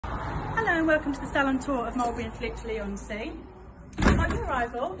and welcome to the salon tour of Mulberry Flitch, Leigh on Sea. Upon your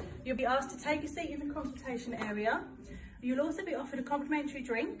arrival, you'll be asked to take a seat in the consultation area. You'll also be offered a complimentary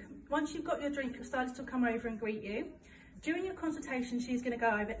drink. Once you've got your drink, your stylist will come over and greet you. During your consultation, she's going to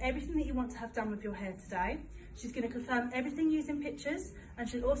go over everything that you want to have done with your hair today. She's going to confirm everything using pictures, and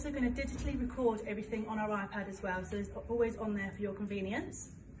she's also going to digitally record everything on our iPad as well, so it's always on there for your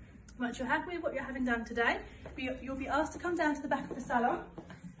convenience. Once you're happy with what you're having done today, you'll be asked to come down to the back of the salon,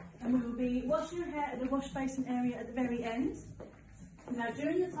 and we will be washing your hair at the wash basin area at the very end. Now,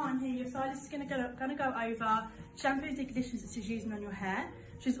 during your time here, your stylist is going to go over shampoos and conditioners that she's using on your hair.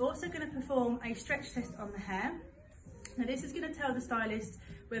 She's also going to perform a stretch test on the hair. Now, this is going to tell the stylist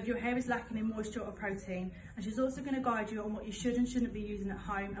whether your hair is lacking in moisture or protein, and she's also going to guide you on what you should and shouldn't be using at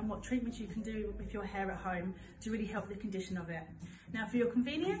home and what treatments you can do with your hair at home to really help the condition of it. Now, for your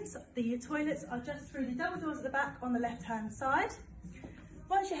convenience, the toilets are just through the double doors at the back on the left-hand side.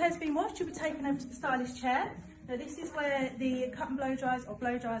 Once your hair's been washed, you'll be taken over to the stylist chair. Now, this is where the cut and blow dries or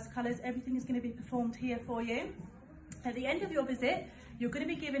blow dries colours, everything is going to be performed here for you. At the end of your visit, you're going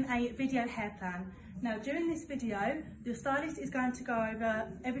to be given a video hair plan. Now, during this video, the stylist is going to go over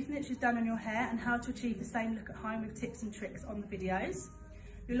everything that she's done on your hair and how to achieve the same look at home with tips and tricks on the videos.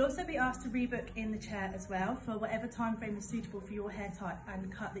 You'll also be asked to rebook in the chair as well for whatever time frame is suitable for your hair type and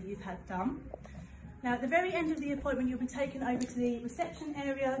cut that you've had done. Now, at the very end of the appointment, you'll be taken over to the reception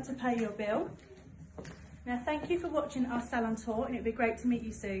area to pay your bill. Now, thank you for watching our salon tour, and it'll be great to meet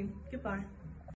you soon. Goodbye.